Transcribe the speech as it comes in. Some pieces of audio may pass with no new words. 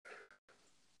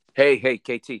Hey,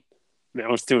 KT.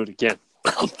 Man, let's do it again.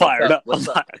 I'm What's fired up? up. What's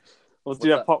up? Let's do What's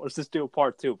that up? part. Let's just do a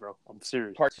part two, bro. I'm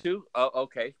serious. Part two? Oh,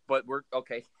 okay. But we're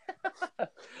okay.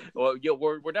 Well,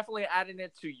 we're definitely adding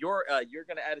it to your. You're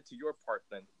gonna add it to your part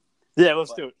then, Yeah, let's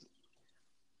but do it.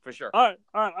 for sure. All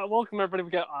right. Welcome everybody.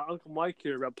 We got Uncle Mike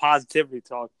here about positivity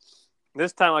talk.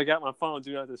 This time I got my phone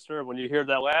do not disturb. When you hear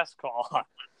that last call,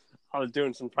 I was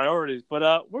doing some priorities.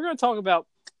 But we're going to talk about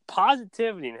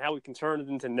positivity and how we can turn it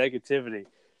into negativity.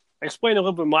 Explain a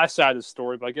little bit of my side of the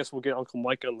story, but I guess we'll get Uncle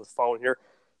Mike on the phone here.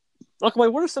 Uncle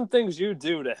Mike, what are some things you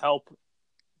do to help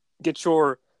get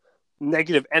your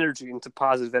negative energy into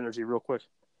positive energy real quick?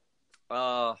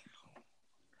 Well,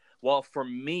 for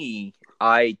me,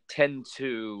 I tend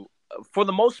to, for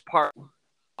the most part,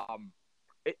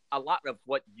 a lot of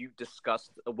what you discussed,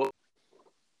 what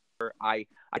I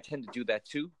tend to do that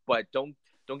too. But don't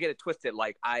get it twisted.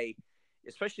 Like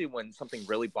especially when something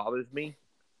really bothers me,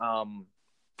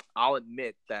 I'll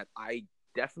admit that I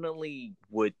definitely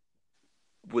would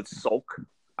sulk.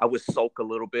 I would sulk a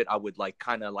little bit. I would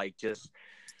kind of just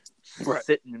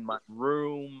sit in my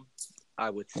room. I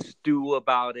would stew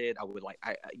about it. I would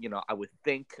I would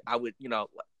think. I would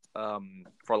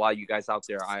for a lot of you guys out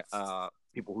there,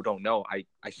 people who don't know, I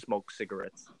smoke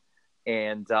cigarettes,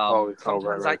 and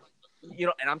sometimes right.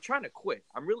 and I'm trying to quit.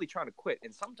 I'm really trying to quit,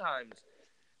 and sometimes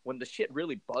when the shit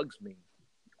really bugs me,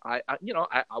 I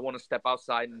want to step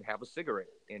outside and have a cigarette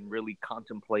and really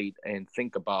contemplate and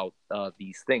think about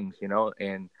these things,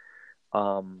 and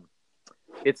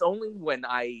it's only when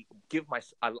I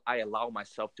allow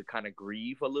myself to kind of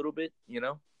grieve a little bit,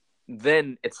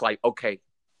 then it's like, okay,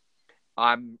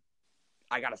 I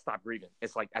got to stop grieving.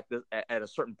 It's like at a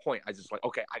certain point, I just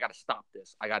okay, I got to stop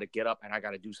this. I got to get up and I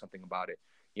got to do something about it.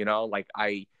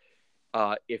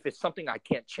 If it's something I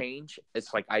can't change,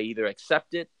 it's like I either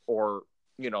accept it or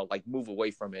move away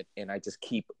from it, and I just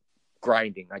keep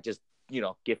grinding. I just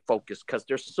get focused, because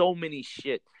there's so many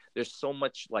there's so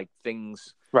much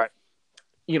things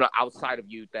outside of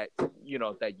you that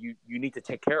that you need to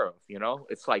take care of.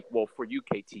 It's like, well, for you,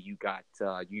 KT, you got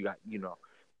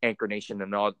Anchor Nation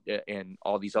and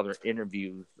all these other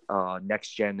interviews, Next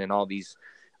Gen, and all these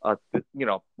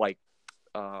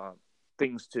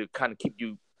things to kind of keep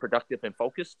you productive and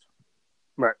focused.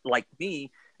 Right. Like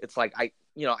me, it's like I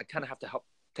kind of have to help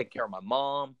take care of my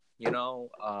mom.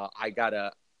 I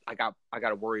gotta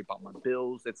worry about my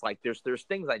bills. It's like there's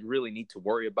things I really need to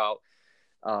worry about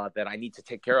that I need to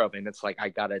take care of, and it's like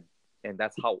and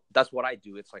that's what I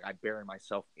do. It's like I bury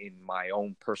myself in my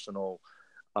own personal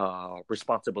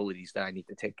responsibilities that I need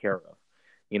to take care of,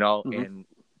 Mm-hmm. and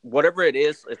whatever it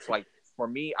is, it's like for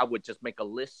me, I would just make a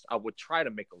list. I would try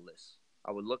to make a list.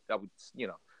 I would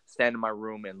stand in my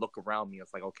room and look around me.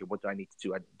 It's like, okay, what do I need to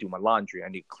do? I do my laundry. I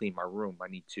need to clean my room. I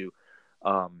need to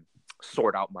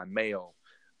sort out my mail.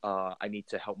 I need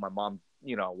to help my mom,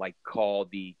 call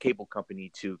the cable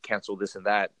company to cancel this and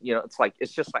that.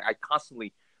 It's just like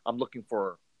I'm looking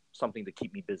for something to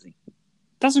keep me busy.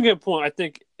 That's a good point. I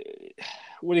think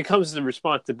when it comes to the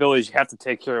responsibilities, you have to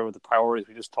take care of the priorities.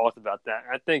 We just talked about that.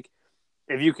 I think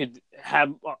if you could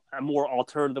have a more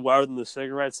alternative other than the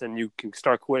cigarettes, and you can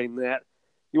start quitting that,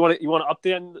 you want to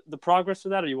update the progress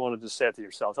of that, or you want to just say it to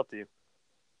yourself? It's up to you.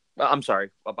 I'm sorry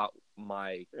about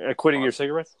my quitting your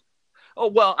cigarettes. Oh,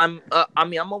 well, I'm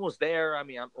almost there.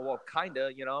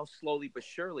 Kinda, slowly but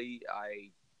surely.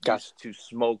 I used to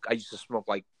smoke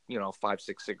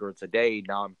 5-6 cigarettes a day.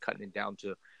 Now I'm cutting it down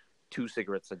to 2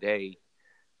 cigarettes a day.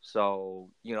 So,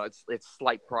 it's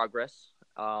slight progress.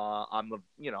 And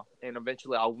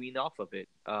eventually I'll wean off of it.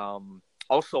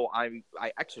 Also, I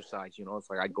exercise, it's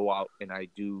like I go out and I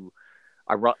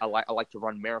like to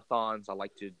run marathons.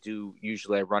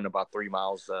 Usually I run about 3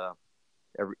 miles,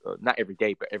 not every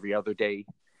day, but every other day.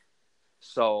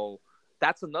 So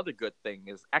that's another good thing,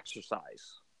 is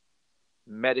exercise,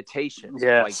 meditation.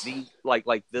 Yes. Things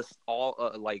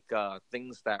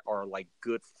that are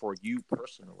good for you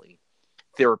personally,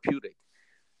 therapeutic.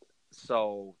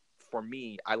 So for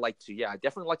me, I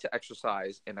definitely like to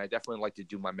exercise, and I definitely like to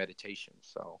do my meditation.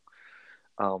 So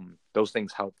those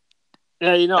things help.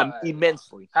 Yeah,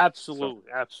 immensely. Absolutely.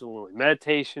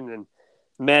 Meditation and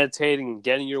meditating and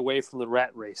getting your way from the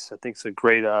rat race, I think, is a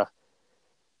great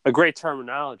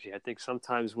terminology. I think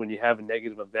sometimes when you have a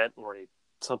negative event or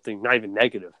something not even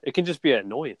negative, it can just be an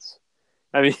annoyance.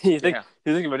 I mean, you think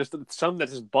about just something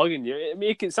that's just bugging you. I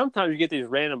mean, sometimes you get these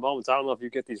random moments. I don't know if you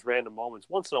get these random moments.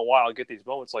 Once in a while, I get these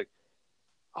moments like,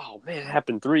 oh man, it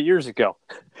happened 3 years ago.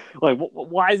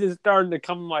 Why is it starting to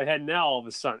come in my head now all of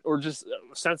a sudden? Or just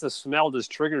a sense of smell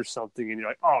just triggers something, and you're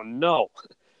like, oh no,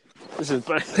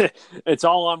 it's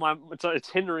all on it's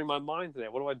hindering my mind today.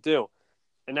 What do I do?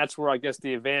 And that's where I guess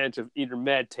the advantage of either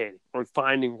meditating or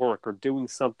finding work or doing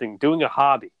something, doing a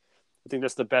hobby. I think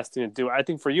that's the best thing to do. I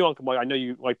think for you, Uncle Mike, I know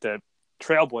you like to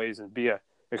trailblaze and be a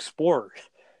explorer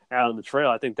out on the trail.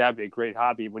 I think that'd be a great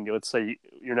hobby when you, let's say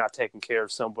you're not taking care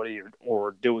of somebody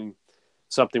or doing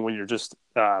something when you're just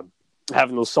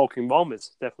having those sulking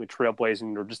moments. Definitely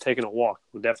trailblazing or just taking a walk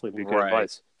would definitely be good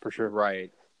advice for sure.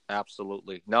 Right.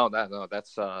 Absolutely.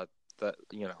 That's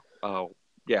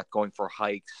going for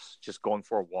hikes, just going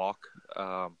for a walk,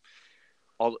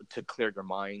 all to clear your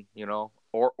mind,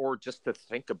 or just to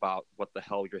think about what the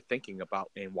hell you're thinking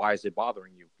about and why is it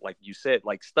bothering you? Like you said,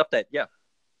 like stuff that,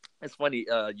 it's funny.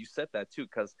 You said that too,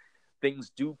 because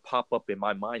things do pop up in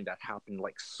my mind that happened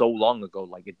like so long ago.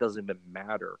 Like it doesn't even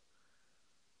matter.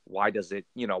 Why is it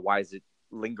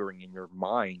lingering in your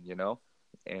mind,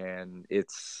 And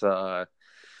it's,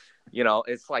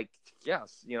 it's like,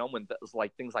 yes, when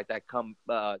like things like that come,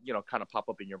 kind of pop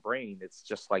up in your brain, it's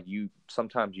just like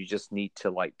sometimes you just need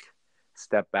to like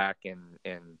step back and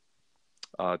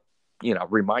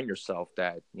remind yourself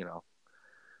that,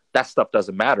 that stuff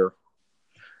doesn't matter.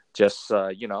 Just,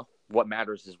 what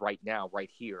matters is right now, right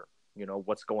here,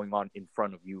 what's going on in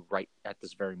front of you right at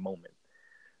this very moment.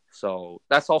 So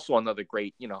that's also another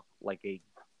great, like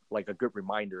a good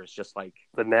reminder. It's just like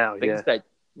the now, things that,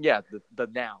 the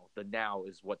now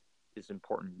is what is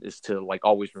important, is to like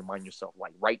always remind yourself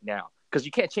like right now, because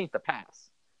you can't change the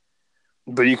past.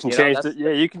 But you can change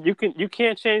you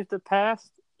can't change the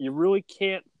past. You really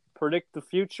can't predict the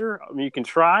future. I mean, you can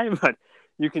try, but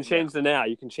you can change the now.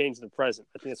 You can change the present.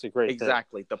 I think that's a great thing.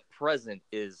 Exactly. The present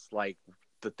is like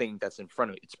the thing that's in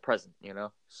front of you. It's present,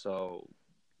 So,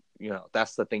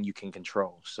 that's the thing you can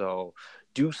control. So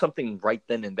do something right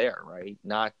then and there, right?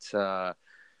 Not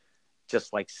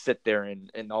just like sit there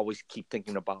and always keep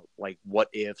thinking about like what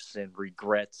ifs and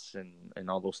regrets and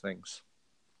all those things.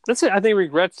 That's it. I think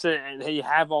regrets and you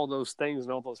have all those things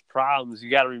and all those problems. You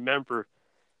got to remember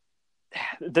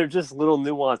they're just little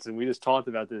nuances. And we just talked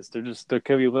about this. There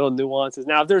could be little nuances.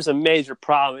 Now, if there's a major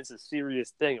problem, it's a serious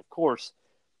thing, of course.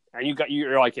 And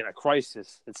you're like in a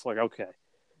crisis. It's like, okay,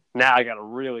 now I got to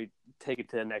really take it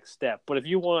to the next step. But if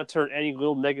you want to turn any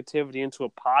little negativity into a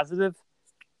positive,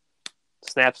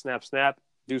 snap, snap, snap,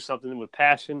 do something with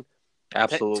passion.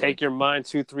 Absolutely. Take your mind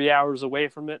 2-3 hours away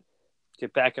from it.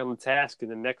 Get back on the task,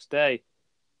 and the next day,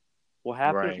 what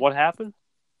happened? Right. What happened?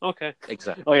 Okay.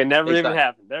 Exactly. Okay, never even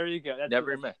happened. There you go.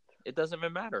 Never even. It doesn't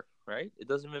even matter, right? It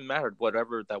doesn't even matter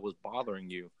whatever that was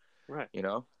bothering you, right?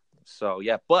 So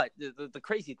yeah, but the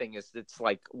crazy thing is, it's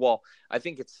like, well, I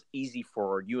think it's easy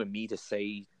for you and me to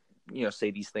say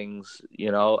these things.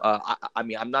 I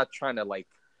mean, I'm not trying to like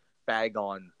bag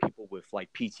on people with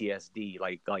like PTSD,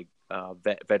 like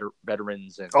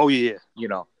veterans and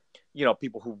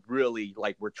people who really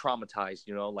like were traumatized,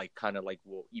 like kind of like,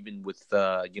 well, even with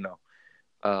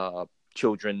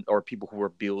children or people who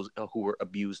were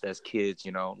abused as kids,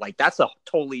 like that's a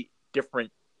totally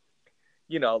different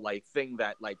like thing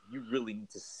that like you really need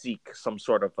to seek some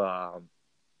sort of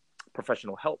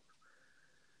professional help.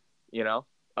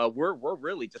 We're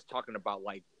really just talking about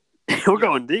like we're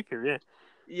going deep here,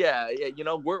 yeah,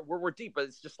 we're deep, but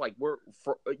it's just like we're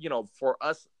for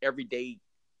us everyday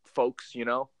folks,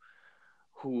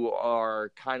 who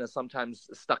are kind of sometimes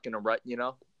stuck in a rut,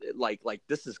 like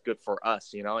this is good for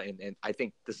us, and I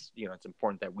think this, it's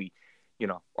important that we,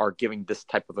 are giving this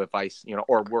type of advice,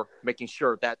 or we're making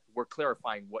sure that we're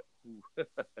clarifying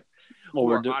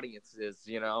who our audience is,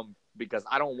 because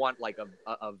I don't want like a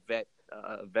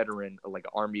veteran, like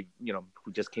an army,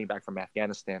 who just came back from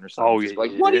Afghanistan or something.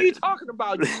 What are you talking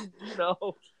about?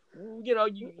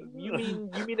 You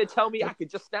mean to tell me I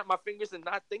could just snap my fingers and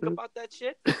not think about that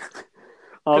shit?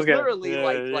 Because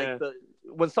literally,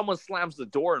 when someone slams the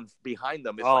door behind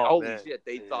them, it's like, holy shit!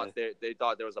 They thought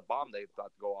there was a bomb they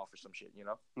thought to go off or some shit,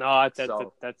 No,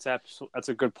 that's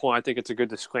a good point. I think it's a good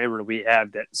disclaimer that we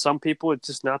have that some people it's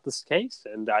just not this case,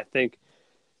 and I think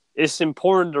it's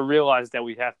important to realize that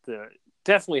we have to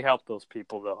definitely help those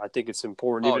people. Though I think it's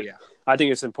important. I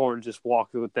think it's important to just walk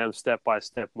with them step by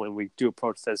step when we do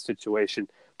approach that situation.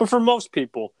 But for most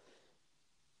people,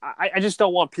 I just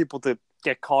don't want people to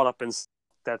get caught up in.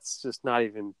 That's just not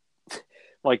even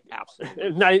like absolutely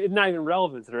not even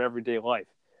relevant to their everyday life.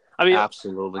 I mean,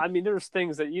 absolutely. I mean, there's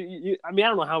things that you. I mean, I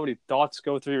don't know how many thoughts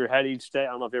go through your head each day.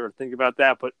 I don't know if you ever think about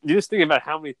that, but you just think about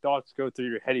how many thoughts go through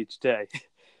your head each day,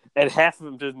 and half of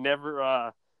them just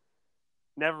never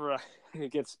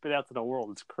get spit out to the world.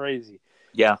 It's crazy.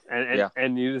 Yeah,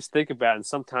 and you just think about it, and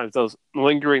sometimes those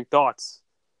lingering thoughts.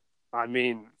 I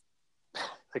mean,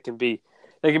 they can be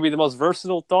the most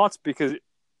versatile thoughts because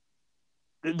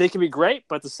they can be great,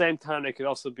 but at the same time, they could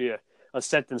also be a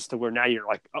sentence to where now you're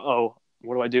like, uh-oh,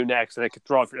 what do I do next? And it could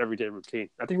throw off your everyday routine.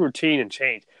 I think routine and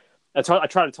change. I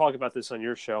try to talk about this on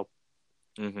your show,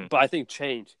 but I think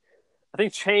change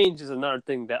is another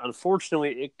thing that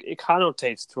unfortunately it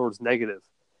connotates towards negative,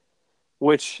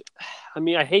 which, I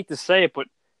mean, I hate to say it, but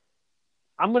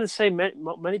I'm going to say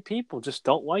many people just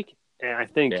don't like it. And I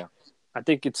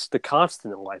think it's the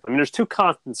constant in life. I mean, there's two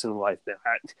constants in life now.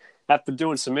 After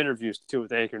doing some interviews too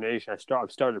with Anchor Nation, I'm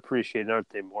starting to appreciate another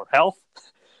thing more. Health,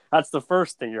 that's the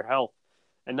first thing, your health.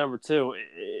 And number two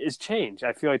is change.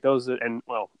 I feel like those are, and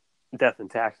well, death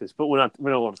and taxes, but we don't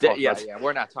want to talk about that. Yeah,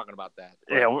 we're not talking about that.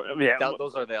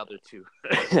 Those are the other two.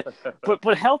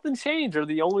 but health and change are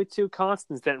the only two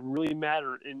constants that really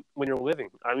matter when you're living.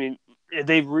 I mean,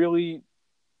 they really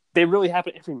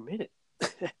happen every minute.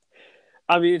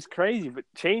 I mean, it's crazy, but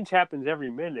change happens every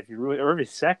minute or every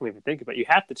second if you think about it. You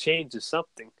have to change to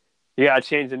something. You got to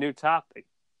change a new topic.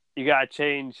 You got to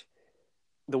change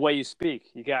the way you speak.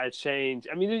 You got to change.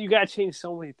 I mean, you got to change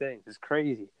so many things. It's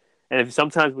crazy. And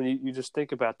sometimes when you just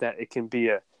think about that, it can be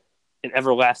an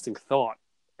everlasting thought,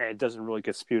 and it doesn't really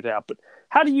get spewed out. But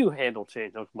how do you handle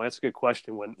change? That's a good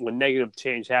question. When negative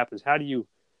change happens, how do you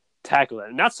tackle that?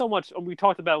 And not so much. We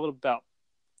talked about a little about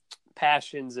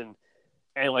passions and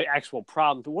like actual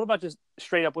problems, but what about just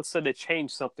straight up? Let's say they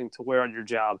change something to where on your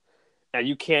job, and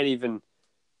you can't even.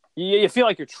 You feel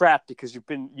like you're trapped because you've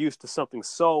been used to something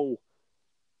so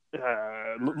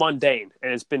mundane,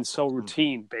 and it's been so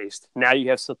routine based. Now you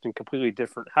have something completely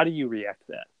different. How do you react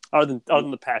to that, other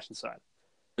than the passion side?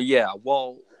 Yeah,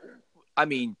 well, I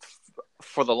mean,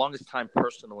 for the longest time,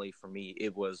 personally, for me,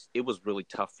 it was really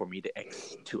tough for me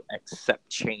to accept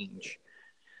change.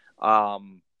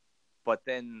 But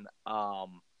then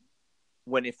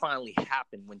when it finally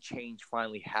happened, when change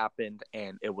finally happened,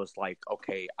 and it was like,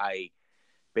 okay, I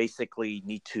basically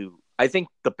need to. I think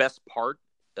the best part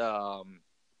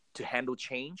to handle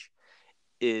change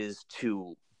is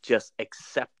to just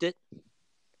accept it,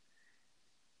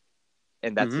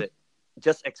 and that's it.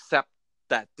 Just accept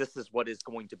that this is what it's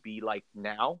going to be like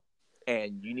now,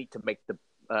 and you need to make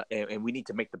and we need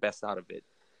to make the best out of it.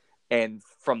 And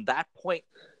from that point,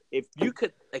 if you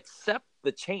could accept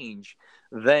the change,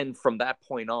 then from that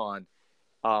point on,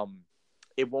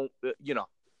 it won't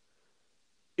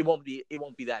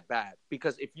be that bad.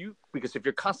 Because if you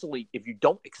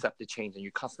don't accept the change and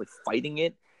you're constantly fighting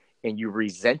it and you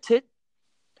resent it,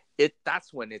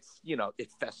 that's when it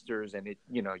festers, and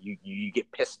you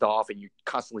get pissed off, and you're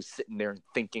constantly sitting there and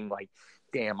thinking like,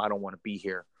 damn, I don't want to be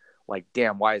here. Like,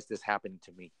 damn, why is this happening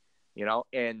to me?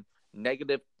 And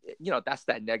negative, that's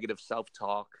that negative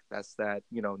self-talk. That's that,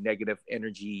 negative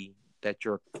energy that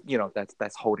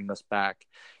that's holding us back,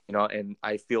 and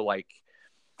I feel like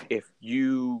if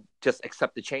you just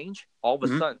accept the change, all of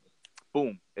a sudden,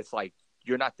 boom, it's like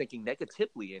you're not thinking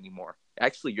negatively anymore.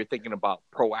 Actually, you're thinking about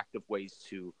proactive ways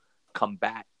to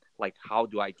combat, like, how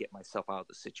do I get myself out of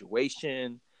the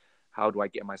situation? How do I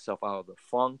get myself out of the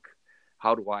funk?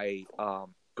 How do I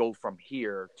go from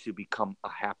here to become a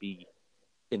happy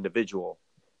individual?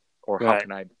 Or how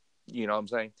can I, you know what I'm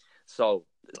saying? So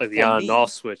it's like the on and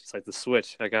off switch. It's like the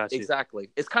switch. I got you. Exactly.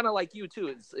 It's kind of like you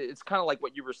too. It's kind of like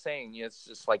what you were saying. It's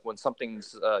just like when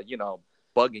something's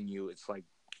bugging you. It's like,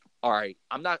 all right,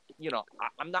 I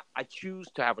choose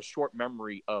to have a short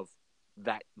memory of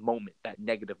that moment, that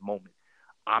negative moment.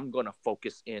 I'm gonna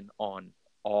focus in on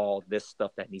all this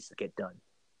stuff that needs to get done.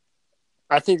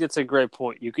 I think that's a great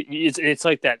point. It's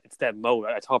like that. It's that mode.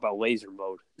 I talk about laser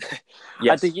mode.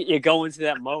 Yes. I think you go into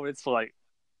that mode. It's like,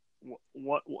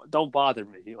 what? Don't bother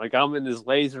me. Like, I'm in this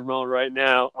laser mode right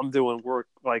now. I'm doing work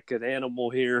like an animal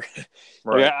here.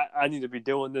 Right. Like, I need to be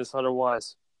doing this.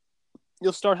 Otherwise,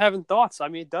 you'll start having thoughts. I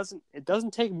mean, it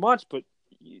doesn't take much, but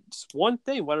it's one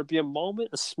thing, whether it be a moment,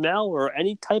 a smell, or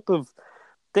any type of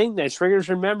thing that triggers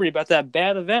your memory about that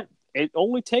bad event. It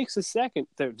only takes a second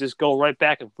to just go right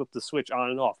back and flip the switch on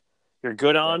and off. You're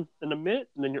good on in a minute,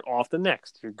 and then you're off the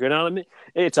next. You're good on a minute.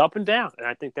 It's up and down, and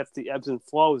I think that's the ebbs and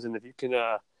flows. And if you can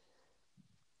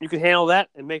handle that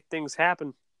and make things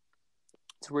happen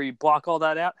to where you block all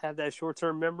that out, have that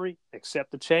short-term memory,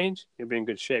 accept the change, you'll be in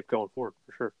good shape going forward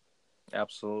for sure.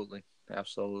 Absolutely.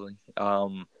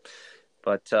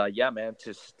 But yeah, man.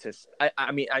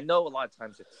 I mean, I know a lot of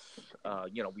times it's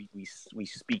we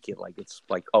speak it like it's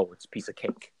like, oh, it's a piece of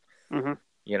cake,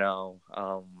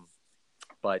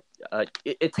 but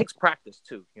it takes practice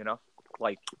too,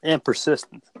 like, and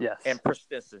persistence. Yes, and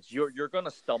persistence. You're gonna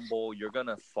stumble, you're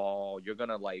gonna fall, you're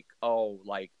gonna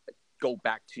go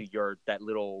back to that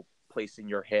little place in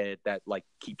your head that like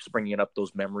keeps bringing up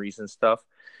those memories and stuff.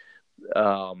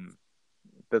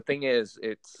 The thing is,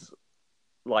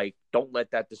 like, don't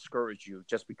let that discourage you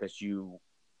just because you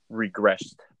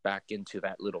regressed back into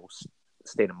that little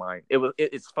state of mind.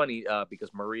 It's funny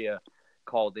because Maria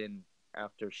called in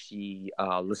after she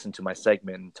listened to my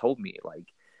segment and told me, like,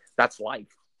 that's life.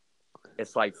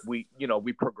 It's like we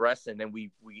progress, and then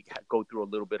we go through a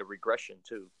little bit of regression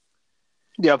too.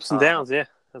 The ups and downs, yeah,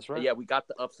 that's right. Yeah, we got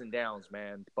the ups and downs,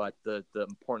 man. But the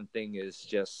important thing is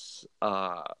just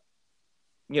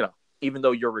even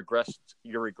though you're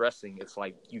regressing, it's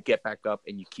like you get back up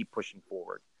and you keep pushing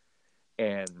forward.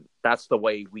 And that's the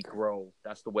way we grow.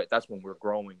 That's when we're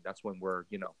growing. That's when we're,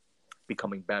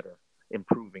 becoming better,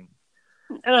 improving.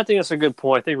 And I think that's a good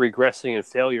point. I think regressing and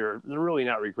failure, they're really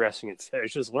not regressing and failure.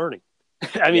 It's just learning.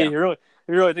 I mean, you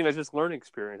really think that's just learning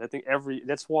experience. I think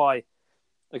that's why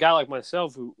a guy like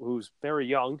myself who's very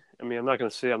young, I mean, I'm not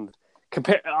going to say on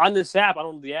this app, I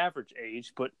don't know the average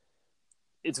age, but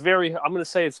I'm going to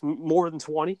say it's more than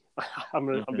 20. I'm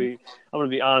going to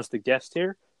be honest, the guest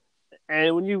here.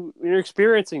 And when you're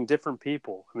experiencing different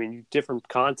people, I mean, different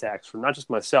contacts from not just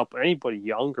myself, but anybody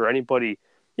young or anybody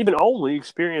even old, when you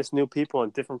experience new people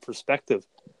and different perspective,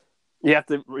 you have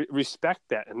to respect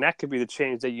that. And that could be the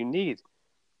change that you need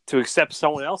to accept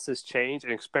someone else's change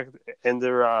and expect and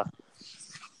their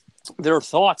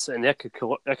thoughts, and that could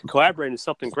collaborate into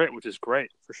something great, which is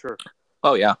great for sure.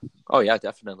 Oh yeah,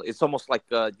 definitely. It's almost like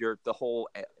the whole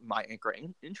my Anchor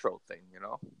intro thing,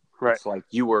 Right? It's like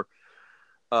you were.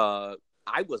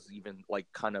 I was even like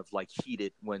kind of like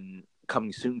heated when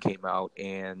Coming Soon came out,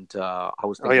 and I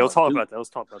was thinking, let's talk about that. Let's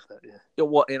talk about that. Yeah.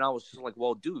 Well, and I was just like,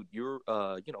 well, dude, you're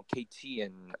KT,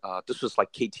 and this was like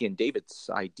KT and David's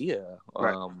idea.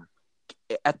 Right.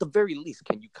 At the very least,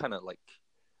 can you kind of like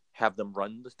have them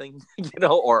run the thing,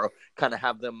 or kind of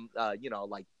have them,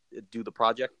 like do the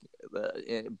project?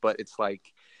 But it's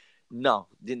like, no,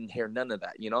 didn't hear none of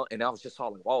that, And I was just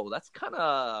all like, whoa, that's kind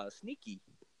of sneaky.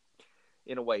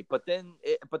 In a way, but then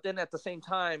at the same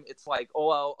time, it's like, oh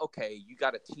well, okay, you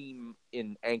got a team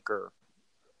in Anchor,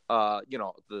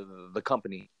 the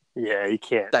company. Yeah, you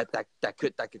can't. That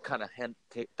could kind of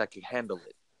that could handle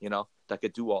it, that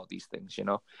could do all these things,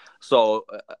 So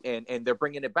and they're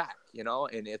bringing it back,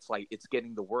 and it's like it's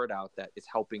getting the word out that it's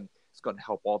helping. It's going to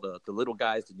help all the little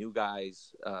guys, the new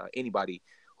guys, anybody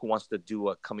who wants to do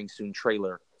a Coming Soon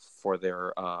trailer for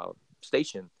their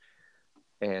station,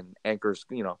 and Anchor's,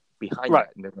 behind right.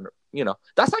 that, and they're gonna,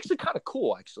 that's actually kind of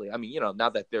cool. Actually, I mean,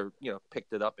 now that they're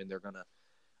picked it up and they're gonna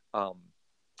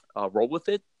roll with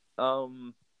it.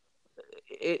 And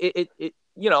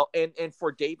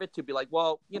for David to be like,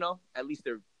 well, at least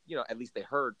they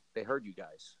heard you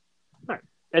guys, right?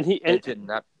 And he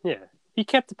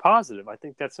kept it positive. I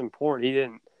think that's important. He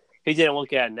didn't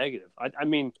look at it negative. I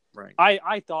mean, right.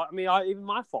 I thought, even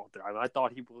my fault there. I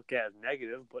thought he would look at it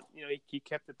negative, but he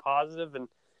kept it positive, and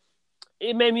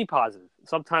it made me positive.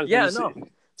 Sometimes,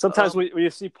 when you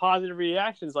see positive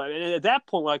reactions, like, and at that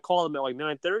point, when I called him at like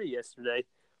 9:30 yesterday,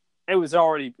 it was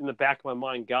already in the back of my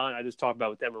mind gone. I just talked about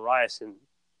with Marias and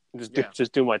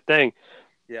just do my thing.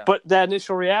 Yeah. But that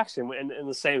initial reaction, and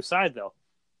the same side though,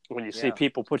 when you see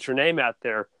people put your name out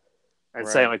there and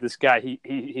say like, this guy,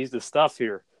 he's the stuff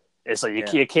here. It's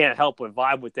like you can't help but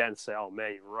vibe with that and say, oh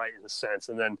man, you're right in a sense.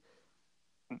 And then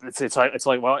it's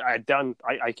like well, I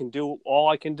can do all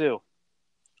I can do.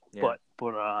 Yeah.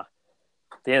 But at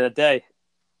the end of the day,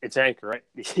 it's Anchor, right?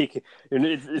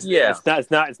 It's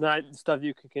not stuff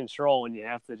you can control, and you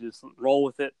have to just roll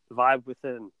with it, vibe with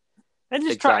it, and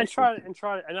just try.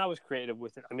 And I was creative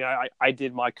with it. I mean, I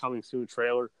did my Coming Soon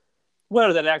trailer,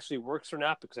 whether that actually works or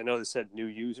not, because I know they said new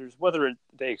users, whether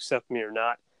they accept me or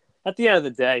not. At the end of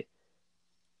the day,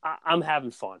 I'm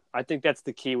having fun. I think that's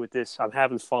the key with this. I'm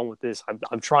having fun with this.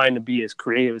 I'm trying to be as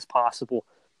creative as possible.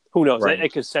 Who knows? Right.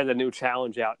 It could send a new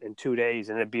challenge out in 2 days,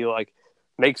 and it'd be like,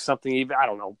 make something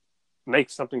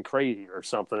crazy or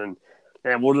something.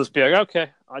 And we'll just be like,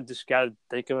 okay, I just got to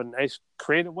think of a nice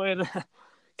creative way to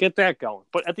get that going.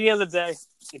 But at the end of the day,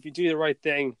 if you do the right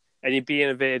thing and you be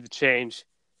innovative to change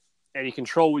and you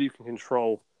control what you can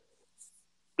control,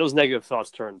 those negative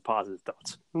thoughts turn to positive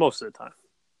thoughts most of the time.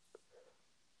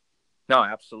 No,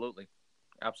 absolutely.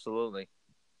 Absolutely.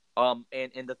 And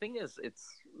the thing is, it's,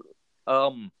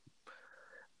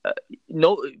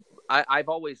 I've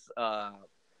always, I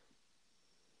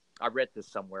read this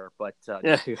somewhere, but I'm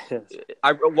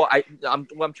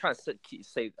trying to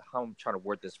say how I'm trying to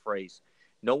word this phrase.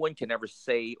 No one can ever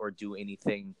say or do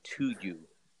anything to you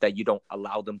that you don't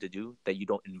allow them to do, that you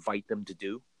don't invite them to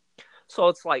do. So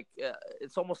it's like,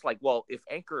 it's almost like, well, if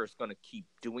Anchor is going to keep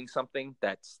doing something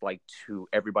that's like to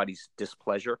everybody's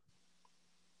displeasure,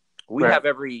 we have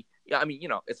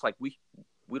it's like we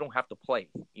don't have to play.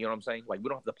 You know what I'm saying? Like, we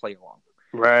don't have to play along.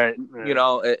 Right. You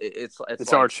know, it's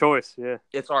It's like, our choice. Yeah.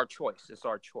 it's our choice. It's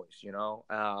our choice, you know.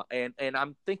 And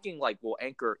I'm thinking like, well,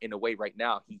 Anchor in a way right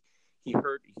now, he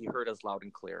heard us loud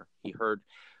and clear. He heard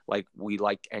like we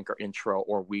like Anchor intro,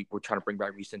 or we're trying to bring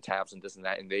back recent tabs and this and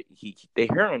that, and they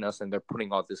hearing us, and they're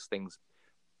putting all these things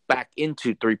back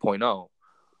into 3.0.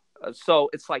 So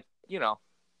it's like, you know,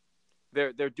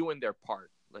 they're doing their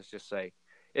part. Let's just say.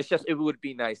 It's just, it would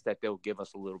be nice that they'll give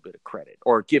us a little bit of credit,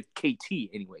 or give KT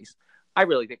anyways. I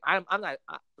really think I'm not.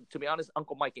 To be honest,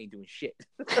 Uncle Mike ain't doing shit.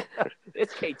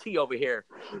 It's KT over here,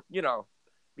 you know,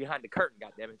 behind the curtain.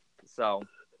 Goddammit. So,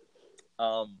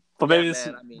 But maybe this.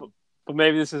 man, I mean, But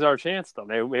maybe this is our chance, though.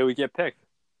 Maybe we get picked.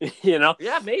 You know?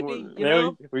 yeah, maybe. You Maybe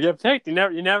know, we get picked. You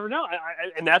never know.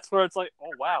 And that's where it's like,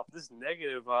 oh wow, this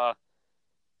negative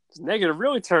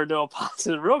really turned to a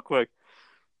positive real quick.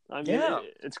 I mean, Yeah.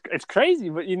 it's crazy,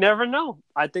 but you never know.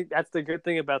 I think that's the good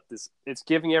thing about this. It's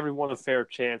giving everyone a fair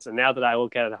chance. And now that I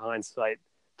look at it in hindsight,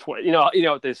 you know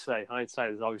what they say,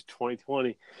 hindsight is always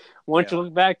 20/20. Once you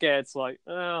look back at it, it's like,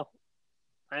 oh,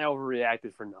 I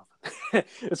overreacted for nothing.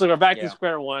 It's like we're back to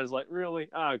square one. It's like, really?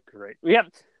 Oh, great. We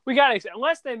got to,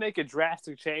 unless they make a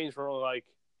drastic change where like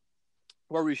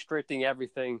we're restricting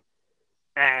everything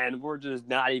and we're just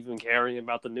not even caring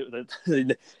about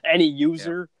any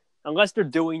user. Yeah. Unless they're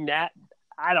doing that,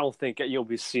 I don't think you'll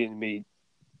be seeing me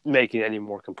making any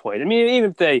more complaints. I mean,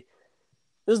 even if this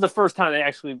is the first time they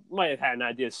actually might have had an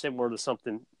idea similar to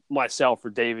something myself or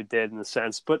David did in a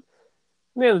sense. But at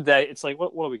the end of the day, it's like,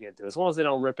 what are we going to do? As long as they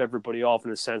don't rip everybody off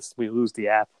in a sense, we lose the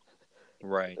app.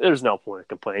 Right. There's no point in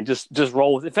complaining. Just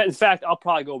roll with it. In fact, I'll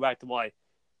probably go back to my,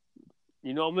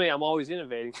 you know me, I'm always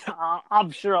innovating. I'm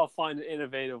sure I'll find an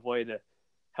innovative way to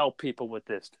help people with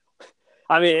this.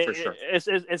 I mean, sure.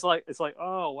 It's like,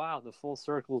 oh wow, the full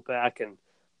circle's back, and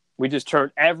we just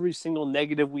turned every single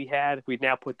negative we had. We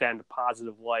now put that into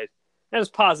positive light. And as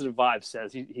Positive Vibes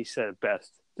says, he said it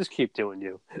best. Just keep doing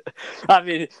you. I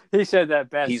mean, he said that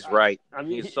best. He's right. I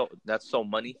mean, that's so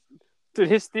money. Dude,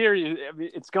 his theory, I mean,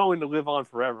 it's going to live on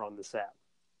forever on this app.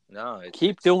 No,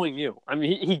 keep doing you. I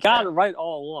mean, he got it right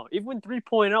all along. Even when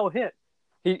 3.0 hit,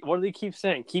 what did he keep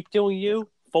saying? Keep doing you.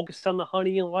 Focus on the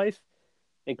honey in life.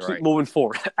 And keep moving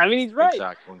forward. I mean, he's right.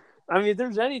 Exactly. I mean, if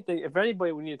there's anything, if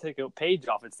anybody we need to take a page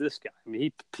off, it's this guy. I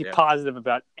mean, he's positive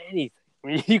about anything. I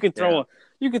mean, you could throw a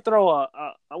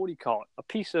what do you call it? A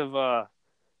piece of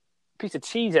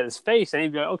cheese at his face, and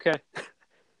he'd be like, okay,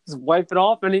 just wipe it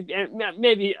off. And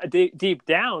maybe deep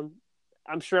down,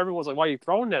 I'm sure everyone's like, why are you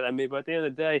throwing that at me? But at the end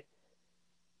of the day,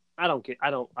 I don't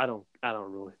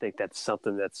really think that's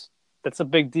something that's a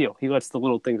big deal. He lets the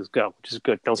little things go, which is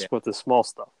good. Don't sweat the small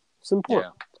stuff. It's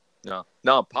important. Yeah.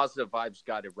 No, Positive Vibes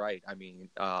got it right. I mean,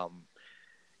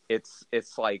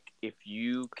 it's like, if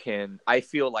you can, I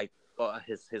feel like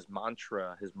his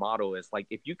mantra, his motto is like,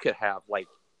 if you could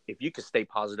stay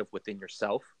positive within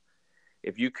yourself,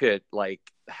 if you could like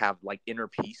have like inner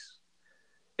peace,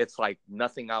 it's like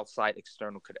nothing outside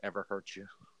external could ever hurt you.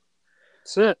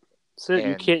 That's it.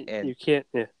 You can't.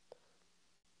 Yeah.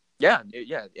 Yeah,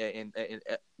 and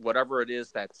whatever it is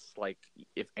that's like,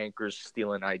 if Anchor's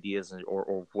stealing ideas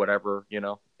or whatever, you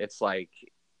know, it's like,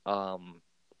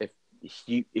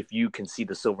 if you can see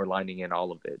the silver lining in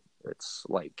all of it, it's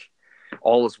like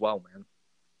all is well, man.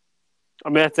 I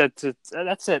mean, that's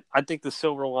it. I think the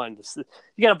silver line,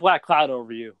 you got a black cloud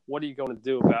over you. What are you going to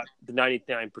do about the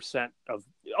 99%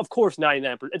 of course,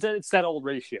 99%? It's that old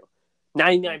ratio.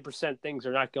 99% things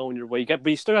are not going your way. But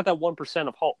you still got that 1%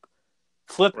 of hope.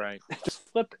 Flip it. Right. Just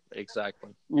flip it. Exactly.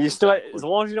 You still, as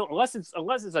long as you don't,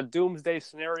 unless it's a doomsday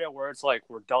scenario where it's like,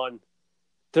 we're done,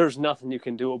 there's nothing you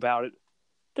can do about it,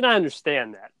 then I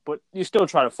understand that. But you still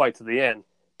try to fight to the end.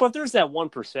 But if there's that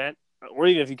 1%, or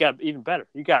even if you got even better,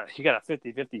 you got a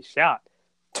 50-50 shot,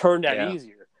 turn that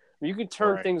easier. You can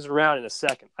turn things around in a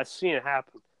second. I've seen it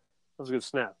happen. That was a good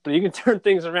snap. But you can turn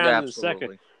things around in a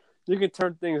second. You can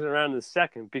turn things around in a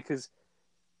second, because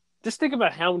just think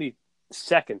about how many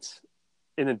seconds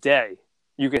in a day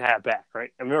you can have back,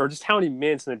 right? I mean, or just how many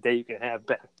minutes in a day you can have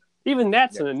back. Even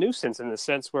that's a nuisance in the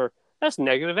sense where that's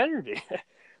negative energy.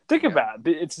 Think about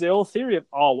it. It's the old theory of,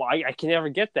 I can never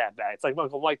get that back. It's like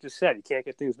Uncle Mike just said, you can't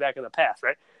get things back in the past,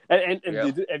 right? And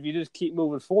if you just keep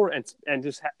moving forward and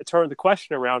just turn the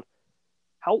question around,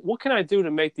 what can I do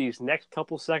to make these next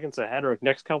couple seconds ahead or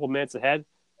next couple minutes ahead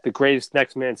the greatest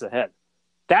next minutes ahead?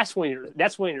 That's when you're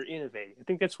innovating. I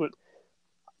think that's what.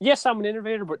 Yes, I'm an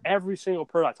innovator, but every single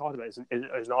person I talked about is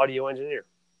an audio engineer.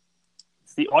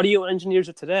 It's the audio engineers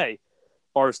of today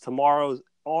are tomorrow's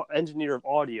engineer of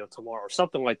audio tomorrow, or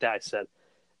something like that. I said.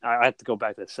 I have to go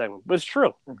back to that segment, but it's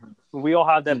true. Mm-hmm. We all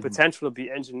have that potential to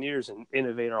be engineers and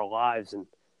innovate our lives and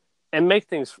and make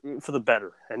things for the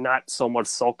better, and not so much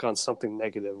sulk on something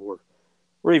negative, or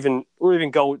even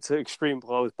go to extreme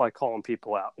blows by calling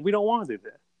people out. We don't want to do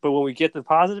that. But when we get the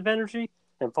positive energy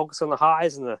and focus on the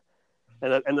highs and the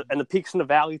peaks and the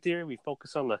valley theory, we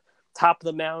focus on the top of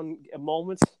the mountain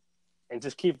moments and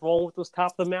just keep rolling with those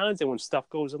top of the mountains. And when stuff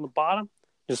goes on the bottom,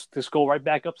 just go right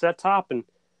back up to that top, and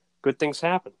good things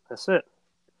happen. That's it.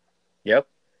 Yep.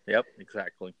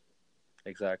 Exactly.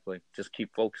 Just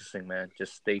keep focusing, man.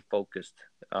 Just stay focused,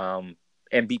 and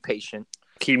be patient.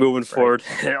 Keep moving forward.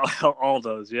 All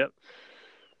those. Yep.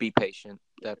 Be patient.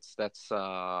 That's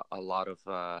a lot of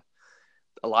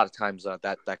times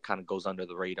that kind of goes under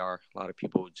the radar. A lot of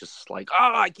people just like,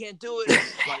 I can't do it.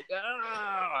 Like,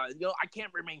 I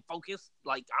can't remain focused.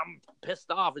 Like, I'm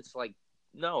pissed off. It's like,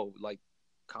 no, like,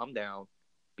 calm down,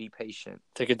 be patient.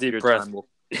 Take a deep breath.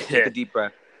 Take a deep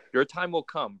breath. Your time will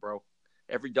come, bro.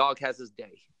 Every dog has his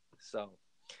day. So,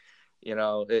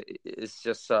 it's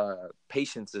just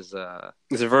patience is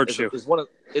it's a virtue.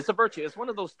 It's a virtue. It's one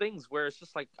of those things where it's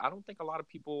just like, I don't think a lot of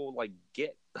people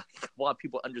get. A lot of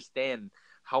people understand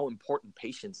how important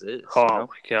patience is. Oh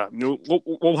my God,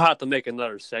 we'll have to make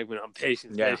another segment on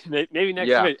patience. Yeah. Maybe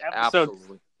next week,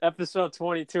 absolutely. Episode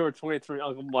 22 or 23.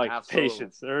 Uncle Mike, absolutely.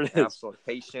 Patience. There it is. Absolutely.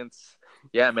 Patience.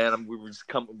 Yeah, man. We were just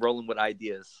rolling with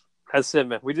ideas. That's it,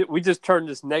 man. We just turned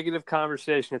this negative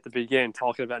conversation at the beginning,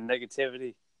 talking about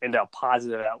negativity, into a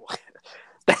positive outlook.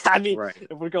 I mean, right.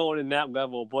 If we're going in that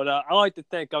level. But I like to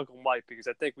thank Uncle Mike, because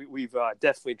I think we've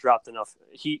definitely dropped enough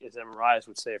heat, as MRIs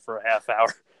would say, for a half hour.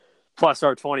 Plus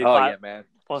our 25. Oh, yeah, man.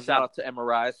 Shout out to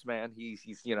MRIs, man. He's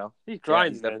he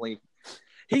grinds, he's definitely.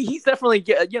 He's definitely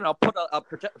put him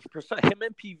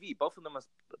and PV, both of them has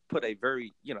put a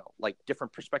very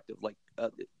different perspective, like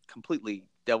completely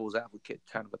devil's advocate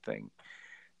kind of a thing.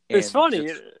 And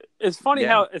it's funny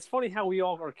how we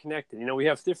all are connected. We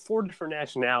have 4 different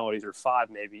nationalities, or 5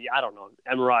 maybe. I don't know.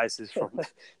 Emrys is from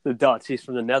the Dutch. He's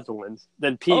from the Netherlands.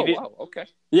 Then PV. Oh, wow. Okay.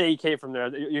 Yeah, he came from there.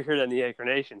 You hear that in the Anchor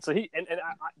Nation. So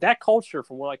that culture,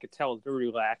 from what I could tell, is very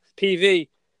relaxed. PV.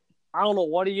 I don't know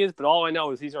what he is, but all I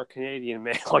know is he's our Canadian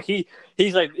man. Like he's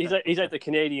like the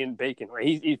Canadian bacon.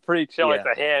 Right? He's pretty chill, like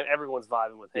the ham. Everyone's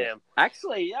vibing with him.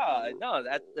 Actually, yeah, no,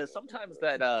 that sometimes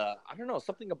that I don't know,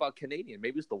 something about Canadian.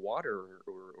 Maybe it's the water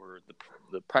or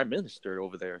the Prime Minister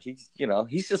over there. He's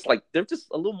just like, they're just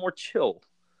a little more chill.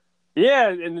 Yeah,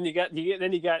 and then you got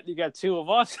 2 of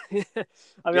us. I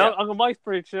mean, Uncle Mike's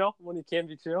pretty chill when he can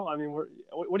be chill. I mean,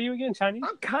 what are you again, Chinese?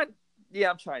 I'm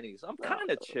Chinese. I'm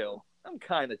kind of chill. I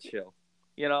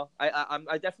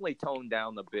definitely toned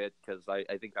down a bit, because I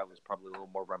think I was probably a little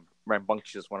more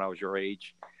rambunctious when I was your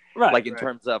age. Right. Like in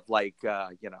terms of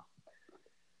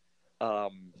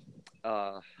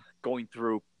going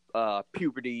through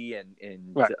puberty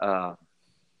and right.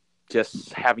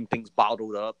 Just having things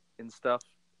bottled up and stuff.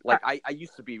 Like I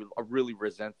used to be a really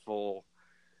resentful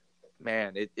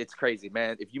man. It's crazy,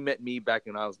 man. If you met me back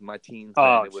when I was in my teens,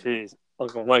 jeez.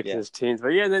 Uncle Mike in his teens. But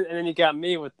yeah, and then you got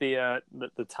me with the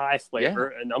Thai flavor,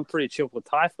 and I'm pretty chill with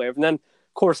Thai flavor. And then,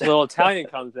 of course, a little Italian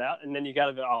comes out, and then you got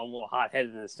to be a little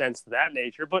hot-headed in a sense of that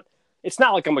nature. But it's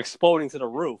not like I'm exploding to the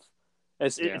roof.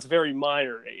 It's very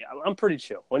minor. I'm pretty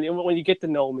chill. When you get to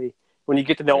know me, when you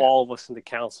get to know all of us in the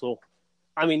council,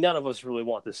 I mean, none of us really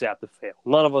want this app to fail.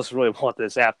 None of us really want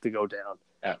this app to go down.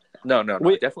 No,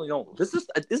 we definitely don't.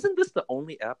 Isn't this the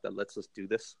only app that lets us do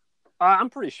this? I'm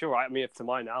pretty sure. I mean, to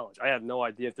my knowledge, I have no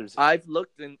idea if there's. I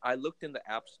looked in the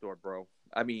App Store, bro.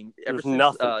 I mean, ever since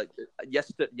nothing.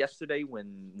 Yesterday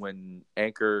when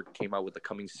Anchor came out with the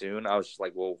coming soon, I was just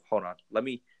like, well, hold on, let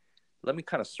me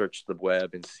kind of search the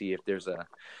web and see if there are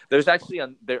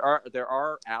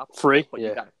apps free, but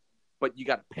you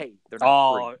got to pay. They're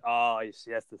not free. Oh, you see,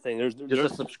 that's the thing. There's a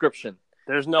subscription.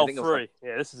 There's no free.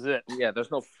 This is it. Yeah, there's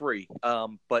no free.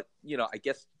 But I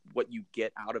guess what you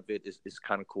get out of it is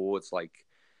kind of cool. It's like,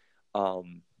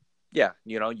 you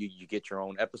get your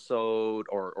own episode,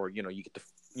 or you get to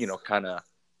kind of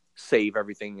save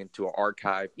everything into an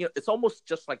archive. It's almost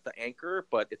just like the Anchor,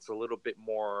 but it's a little bit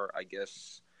more, I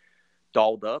guess,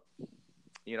 dolled up.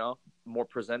 More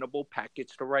presentable,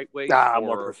 packaged the right way.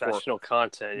 More professional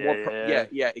content.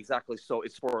 Yeah, exactly. So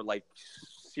it's for like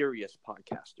serious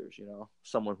podcasters,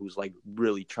 someone who's like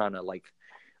really trying to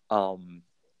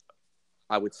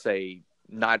I would say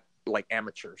not like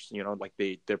amateurs, like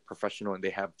they're professional and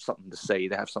they have something to say,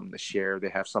 they have something to share, they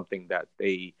have something that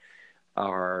they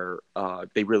are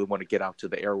they really want to get out to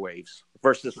the airwaves,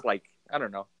 versus like, I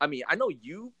don't know. I mean, I know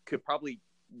you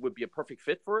would be a perfect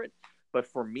fit for it, but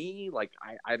for me, like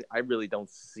I really don't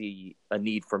see a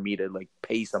need for me to like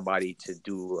pay somebody to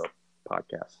do a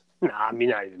podcast. Nah, I mean,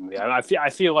 not even me. I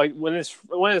feel like when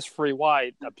it's free,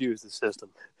 why abuse the system?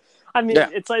 I mean, Yeah,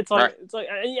 right. it's like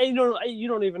you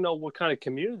don't even know what kind of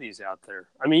community is out there.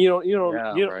 I mean, Yeah,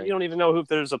 you right. don't even know if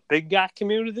there's a big guy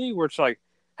community where it's like,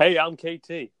 hey, I'm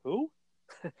KT. Who?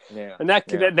 Yeah, And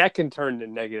yeah. that can turn to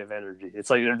negative energy. It's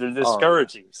like they're Oh, yeah.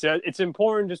 discouraging. So it's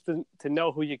important just to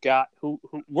know who you got, who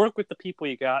work with the people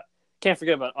you got. Can't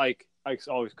forget about Ike. Ike's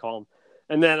always calm.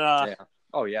 And then Yeah.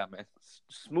 Oh, yeah, man.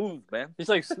 Smooth, man. he's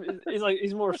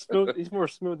more smooth. He's more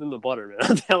smooth than the butter, man.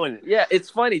 I'm telling you. Yeah, it's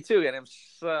funny too, and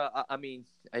I mean,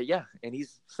 yeah, and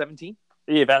he's 17.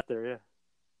 Yeah, about there.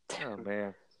 Yeah. Oh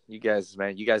man,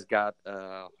 man, you guys got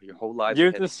your whole lives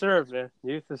Youth ahead of is served, man.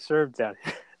 Youth is served down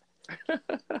here.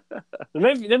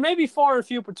 There may be far and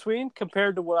few between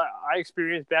compared to what I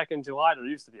experienced back in July. There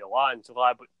used to be a lot in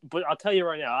July, but I'll tell you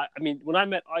right now. I mean, when I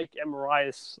met Ike and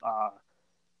Marias,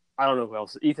 I don't know who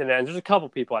else. Ethan and there's a couple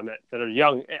people I met that are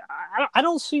young. I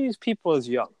don't see these people as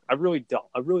young. I really don't.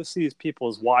 I really see these people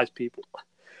as wise people.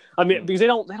 I mean, because they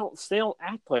don't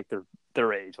act like they're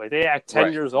their age. Like they act 10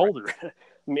 Right, years right. older.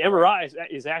 I mean, MRI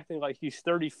is acting like he's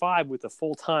 35 with a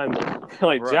full-time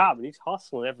like Right. job, and he's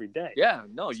hustling every day. Yeah,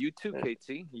 no, you too,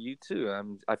 KT. You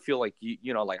too. I feel like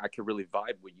you know, like I could really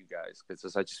vibe with you guys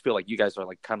because I just feel like you guys are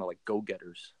like kind of like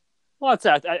go-getters. Well, that's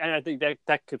that. I think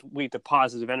that could lead to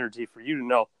positive energy for you to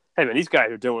know, hey man, these guys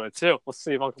are doing it too. Let's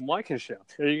see if Uncle Mike can show.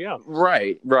 There you go.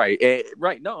 Right. Right.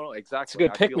 No, exactly. It's a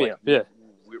good I pick feel me like up. Yeah.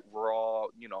 we're all,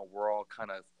 we're all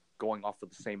kind of going off of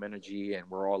the same energy, and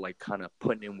we're all like kind of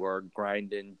putting in work,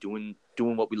 grinding, doing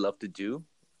what we love to do,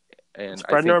 and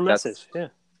Spreading our message.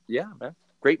 Yeah, man.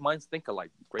 Great minds think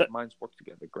alike. Great minds work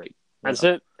together. Great. That's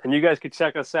it. And you guys can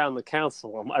check us out on the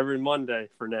council every Monday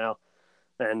for now.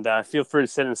 And feel free to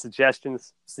send in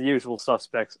suggestions. It's the usual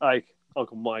suspects: Ike,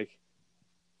 Uncle Mike.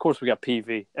 Of course, we got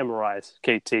PV, MRIs,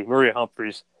 KT, Maria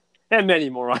Humphreys, and many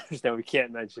more others that we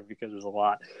can't mention because there's a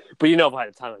lot. But you know by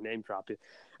the time I name drop you.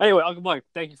 Anyway, Uncle Mike,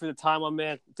 thank you for the time, my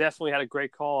man. Definitely had a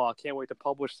great call. I can't wait to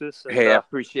publish this. And, Hey, I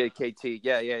appreciate it, KT.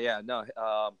 Yeah. No,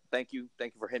 thank you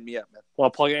for hitting me up, man.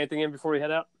 Want to plug anything in before we head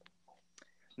out?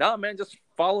 No, man, just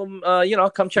follow him.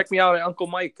 Come check me out at Uncle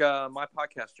Mike, my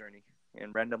podcast journey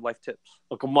and random life tips.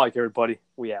 Uncle Mike, everybody,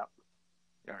 we out.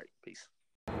 All right, peace.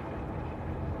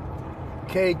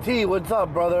 KT, what's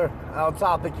up, brother? Out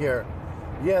topic here.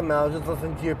 Yeah, man, I was just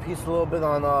listening to your piece a little bit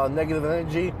on negative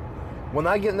energy. When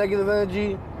I get negative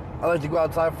energy, I like to go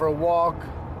outside for a walk,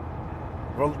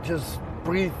 just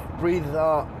breathe in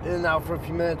and out for a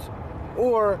few minutes.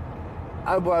 Or,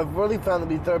 what I've really found to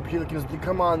be therapeutic is to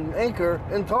come on Anchor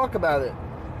and talk about it.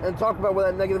 And talk about where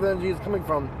that negative energy is coming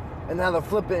from and how to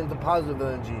flip it into positive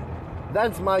energy.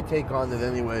 That's my take on it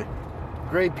anyway.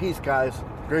 Great piece, guys.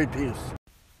 Great piece.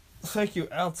 Thank you,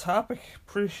 Out Topic.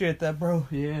 Appreciate that, bro.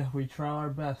 Yeah, we try our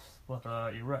best. But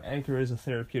you're right, Anchor is a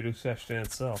therapeutic session in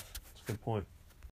itself. That's a good point.